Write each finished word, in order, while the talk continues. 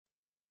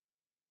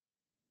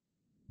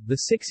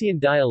The Sixian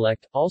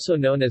dialect, also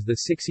known as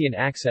the Sixian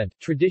accent,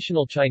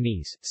 traditional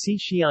Chinese,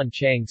 Sixian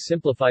Chang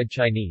simplified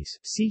Chinese,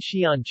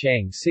 Sixian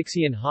Chang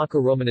Sixian Hakka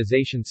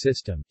romanization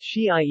system,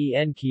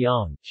 Shi-ien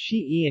Kiang,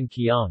 Shi-ien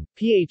Kiang,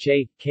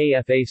 Pha,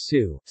 Kfa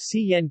Su,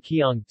 Si-yen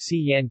Kiang,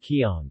 Si-yan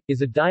Kiang,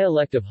 is a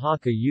dialect of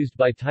Hakka used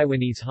by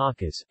Taiwanese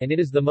Hakkas, and it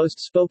is the most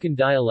spoken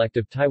dialect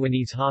of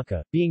Taiwanese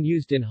Hakka, being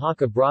used in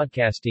Hakka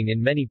broadcasting in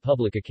many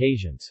public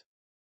occasions.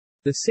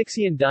 The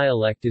Sixian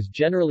dialect is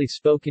generally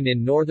spoken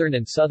in northern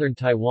and southern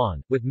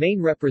Taiwan, with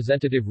main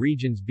representative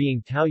regions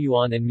being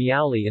Taoyuan and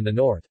Miaoli in the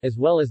north, as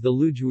well as the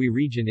Luzhui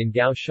region in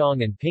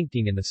Kaohsiung and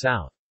Pingtung in the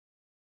south.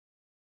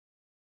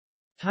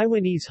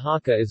 Taiwanese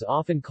Hakka is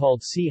often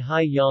called Si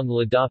Hai Yang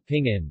La Da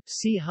Pinyin,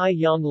 Si Hai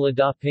Yang La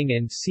Da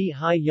Pinyin, Si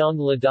Hai Yang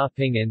La Da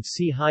Pinyin,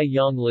 Si Hai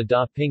Yang La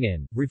Da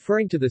Pinyin,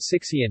 referring to the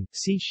Sixian,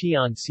 Si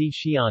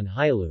Xian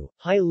Hailu,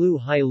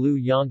 Hailu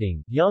Hailu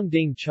Yangding,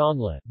 Yangding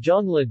Chongla,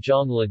 Zhongla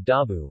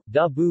Dabu,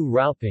 Dabu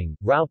Raoping,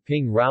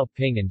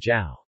 Raoping and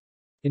Jiao.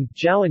 And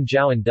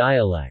Jiaoan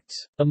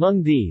dialects.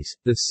 Among these,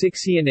 the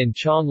Sixian and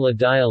Chongla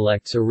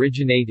dialects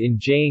originate in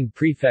Jiang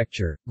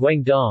Prefecture,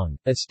 Guangdong,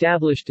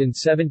 established in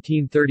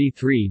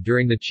 1733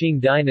 during the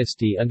Qing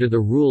dynasty under the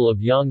rule of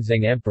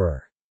Yongzheng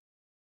Emperor.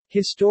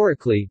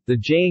 Historically, the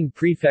Jiang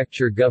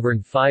Prefecture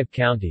governed 5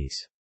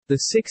 counties.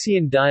 The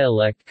Sixian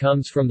dialect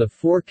comes from the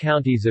 4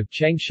 counties of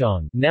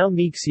Chengshan, now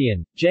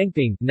Mixian,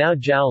 Zhengping, now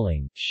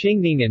Jiaoling,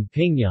 Xingning and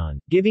Pingyan,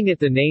 giving it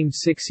the name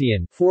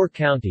Sixian, 4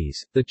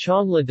 counties. The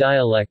Chongla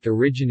dialect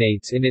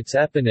originates in its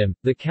eponym,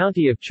 the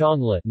county of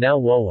Chongla, now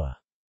Woa.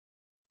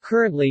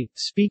 Currently,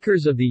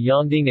 speakers of the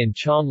Yongding and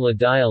Chongla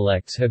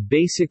dialects have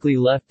basically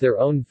left their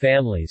own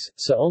families,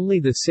 so only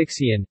the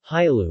Sixian,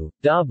 Hailu,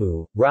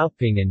 Dabu,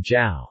 Raoping and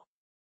Jiao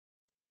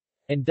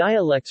and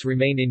dialects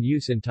remain in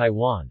use in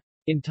Taiwan.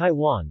 In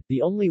Taiwan,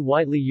 the only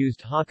widely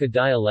used Hakka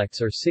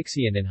dialects are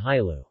Sixian and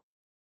Hailu.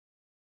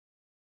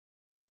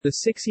 The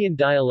Sixian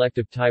dialect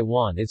of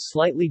Taiwan is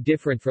slightly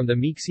different from the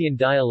Mixian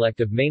dialect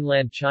of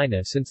mainland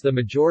China since the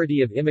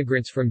majority of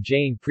immigrants from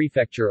Jiang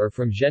Prefecture are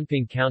from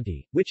Zhenping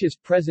County, which is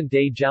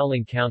present-day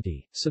Jiaoling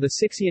County, so the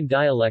Sixian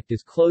dialect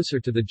is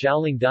closer to the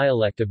Jiaoling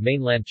dialect of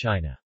mainland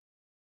China.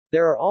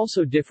 There are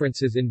also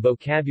differences in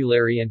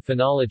vocabulary and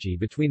phonology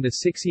between the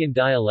Sixian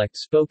dialect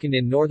spoken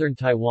in northern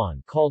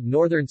Taiwan called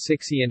Northern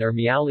Sixian or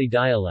Miaoli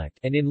dialect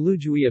and in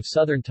Luzhui of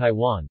southern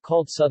Taiwan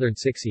called Southern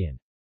Sixian.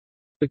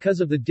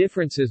 Because of the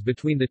differences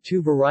between the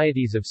 2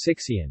 varieties of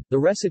Sixian, the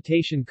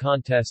recitation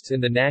contests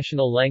in the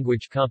national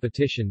language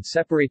competition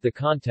separate the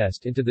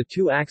contest into the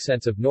 2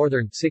 accents of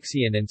Northern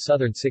Sixian and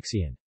Southern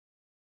Sixian.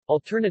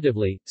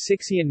 Alternatively,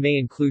 Sixian may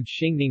include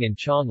Xingning and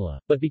Chongla,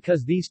 but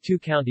because these 2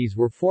 counties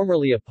were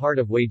formerly a part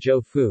of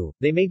Huizhou-Fu,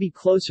 they may be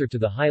closer to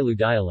the Hailu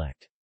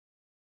dialect.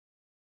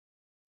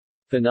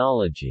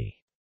 Phonology.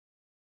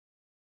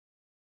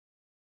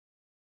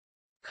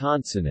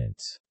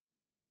 Consonants.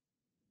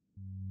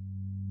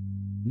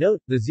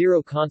 Note, the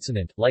 0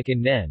 consonant, like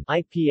in nen,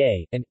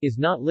 ipa, and, is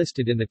not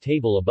listed in the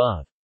table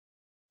above.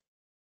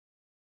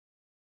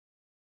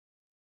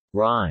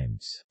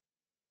 Rhymes.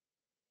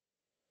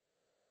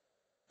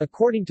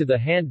 According to the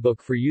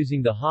Handbook for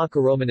Using the Hakka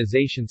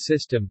Romanization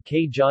System,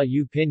 Ke Jia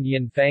Yu Pin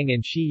Yin Fang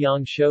and Shi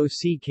Yang Shou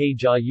Si Ke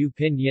Jia Yu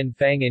Pin Yin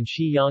Fang and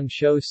Shi Yang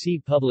Shou Si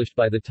published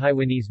by the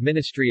Taiwanese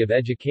Ministry of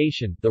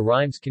Education, the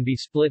rhymes can be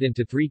split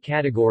into 3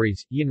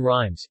 categories: yin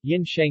rhymes,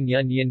 yin sheng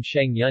yun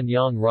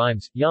yang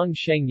rhymes, yang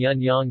sheng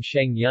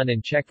yun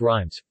and checked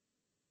rhymes.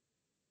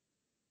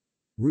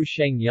 Ru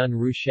sheng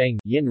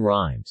yin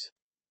rhymes.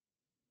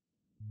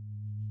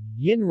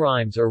 Yin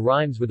rhymes are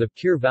rhymes with a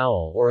pure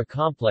vowel or a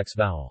complex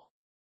vowel.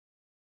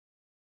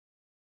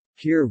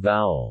 Pure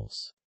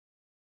vowels.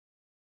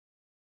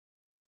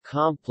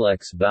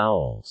 Complex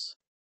vowels.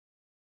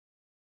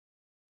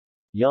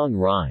 Yang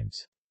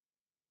rhymes.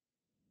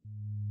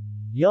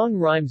 Yang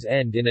rhymes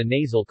end in a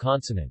nasal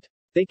consonant.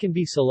 They can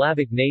be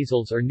syllabic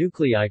nasals or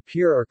nuclei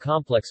pure or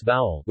complex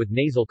vowel with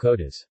nasal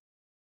codas.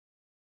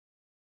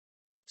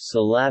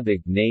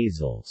 Syllabic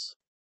nasals.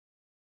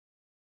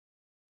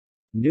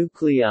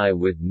 Nuclei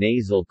with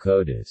nasal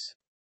codas.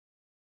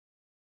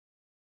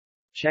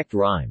 Checked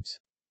rhymes.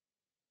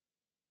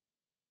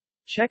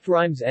 Checked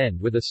rhymes end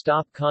with a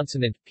stop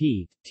consonant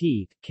p,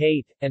 t,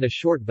 k, and a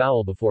short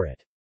vowel before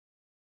it.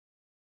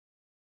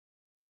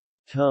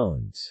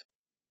 Tones.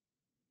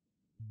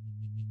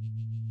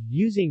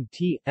 Using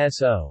t,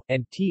 so,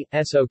 and t,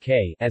 sok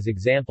as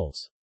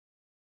examples.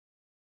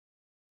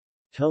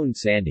 Tone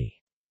Sandy.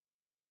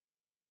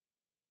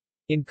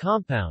 In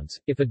compounds,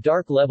 if a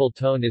dark level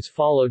tone is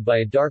followed by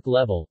a dark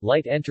level,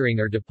 light entering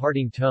or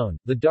departing tone,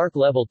 the dark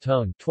level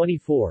tone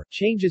 24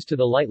 changes to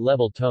the light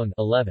level tone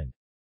 11.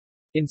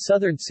 In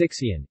Southern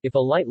Sixian, if a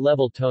light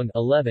level tone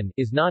 11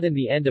 is not in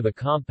the end of a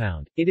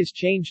compound, it is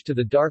changed to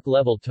the dark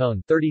level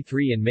tone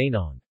 33 in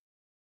Mainong.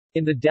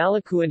 In the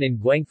Daliquan and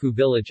Guangfu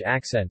village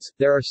accents,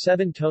 there are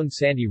 7 tone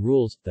Sandy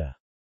rules. The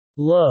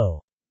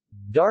low,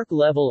 dark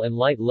level and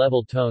light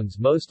level tones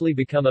mostly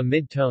become a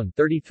mid-tone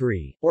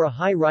 33, or a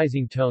high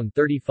rising tone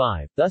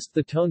 35, thus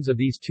the tones of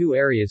these 2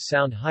 areas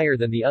sound higher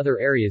than the other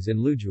areas in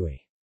Luzhui.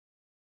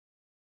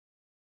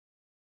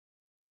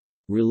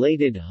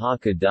 Related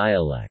Hakka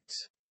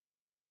dialects.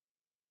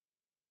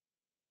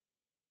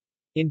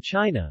 In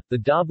China, the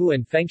Dabu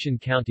and Fengshan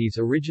counties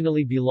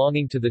originally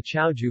belonging to the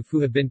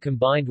Chaozhou have been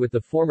combined with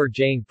the former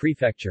Jiang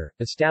prefecture,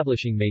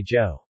 establishing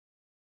Meizhou.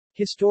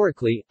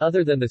 Historically,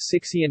 other than the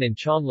Sixian and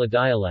Chongla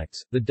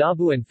dialects, the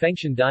Dabu and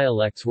Fengshan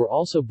dialects were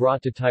also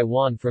brought to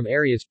Taiwan from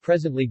areas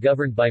presently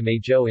governed by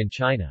Meizhou in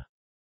China.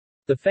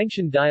 The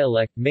Fengshan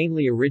dialect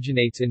mainly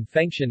originates in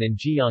Fengshan and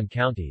Jiang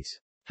counties.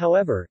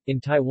 However, in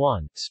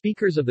Taiwan,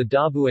 speakers of the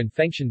Dabu and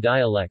Fengshan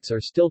dialects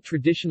are still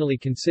traditionally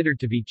considered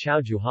to be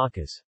Chaozhou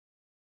Hakkas.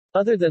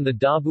 Other than the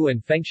Dabu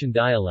and Fengshan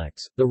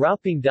dialects, the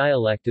Raoping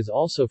dialect is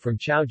also from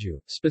Chaozhou,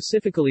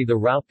 specifically the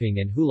Raoping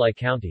and Hulai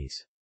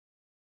counties.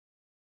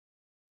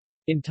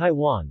 In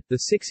Taiwan,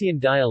 the Sixian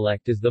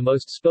dialect is the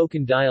most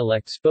spoken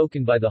dialect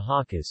spoken by the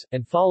Hakkas,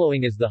 and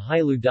following is the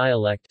Hailu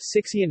dialect,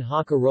 Sixian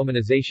Hakka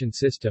romanization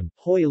system,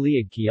 Hoi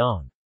Liag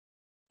Kiang.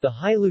 The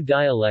Hailu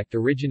dialect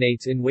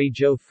originates in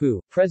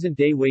Weizhou-fu,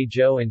 present-day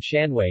Weizhou and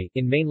Shanwei,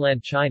 in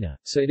mainland China,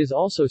 so it is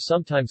also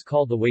sometimes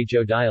called the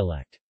Weizhou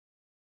dialect.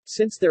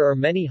 Since there are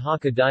many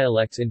Hakka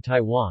dialects in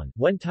Taiwan,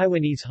 when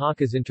Taiwanese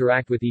Hakkas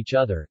interact with each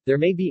other, there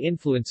may be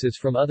influences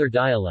from other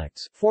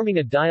dialects, forming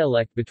a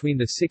dialect between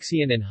the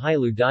Sixian and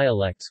Hailu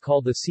dialects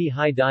called the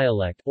Si-Hai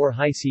dialect, or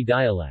Hai-Si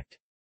dialect.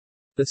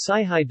 The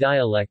Si-Hai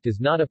dialect is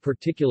not a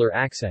particular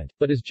accent,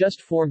 but is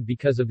just formed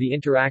because of the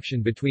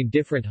interaction between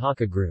different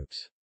Hakka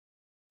groups.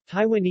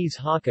 Taiwanese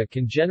Hakka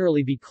can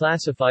generally be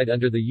classified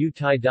under the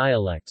Yu-Tai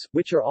dialects,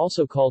 which are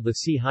also called the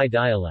Si-Hai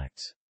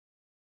dialects.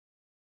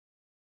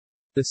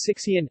 The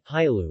Sixian,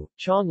 Hailu,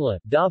 Chongla,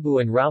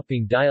 Dabu and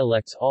Raoping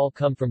dialects all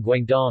come from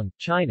Guangdong,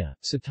 China,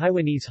 so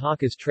Taiwanese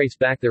Hakkas trace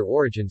back their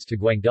origins to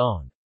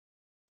Guangdong.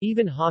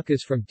 Even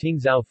Hakkas from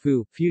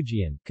Tingzhou-fu,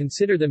 Fujian,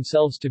 consider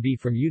themselves to be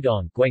from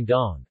Yudong,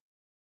 Guangdong.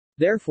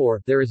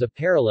 Therefore, there is a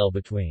parallel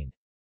between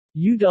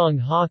Yudong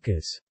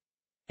Hakkas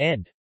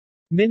and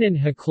Minnan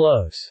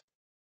Haklos.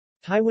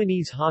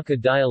 Taiwanese Hakka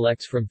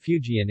dialects from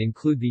Fujian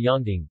include the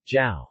Yongding,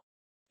 Jiao,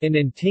 and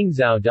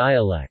Tingzhou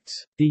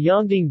dialects. The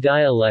Yongding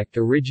dialect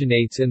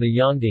originates in the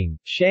Yongding,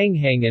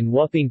 Shanghang and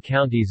Wuping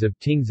counties of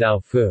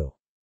Tingzhou-fu.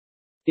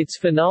 Its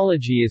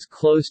phonology is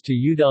close to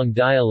Yudong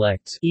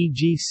dialects,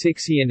 e.g.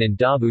 Sixian and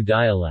Dabu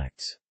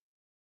dialects.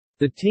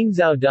 The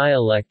Tingzhou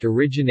dialect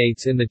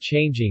originates in the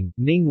Changjing,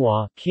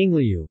 Ninghua,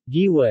 Qingliu,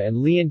 Yiwu and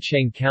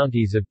Liancheng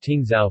counties of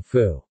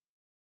Tingzhou-fu.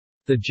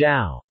 The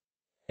Jiao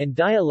and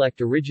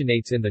dialect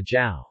originates in the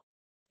Jiao,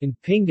 in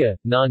Pingge,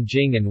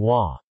 Nanjing and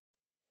Hua,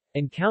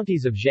 and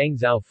counties of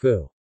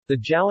Zhangzhou-fu. The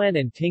Jiaoan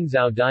and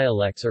Tingzhou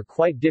dialects are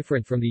quite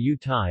different from the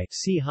Yu-Tai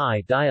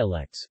Si-Hai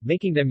dialects,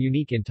 making them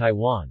unique in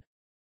Taiwan.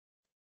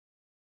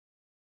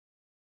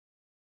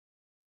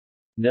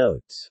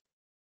 Notes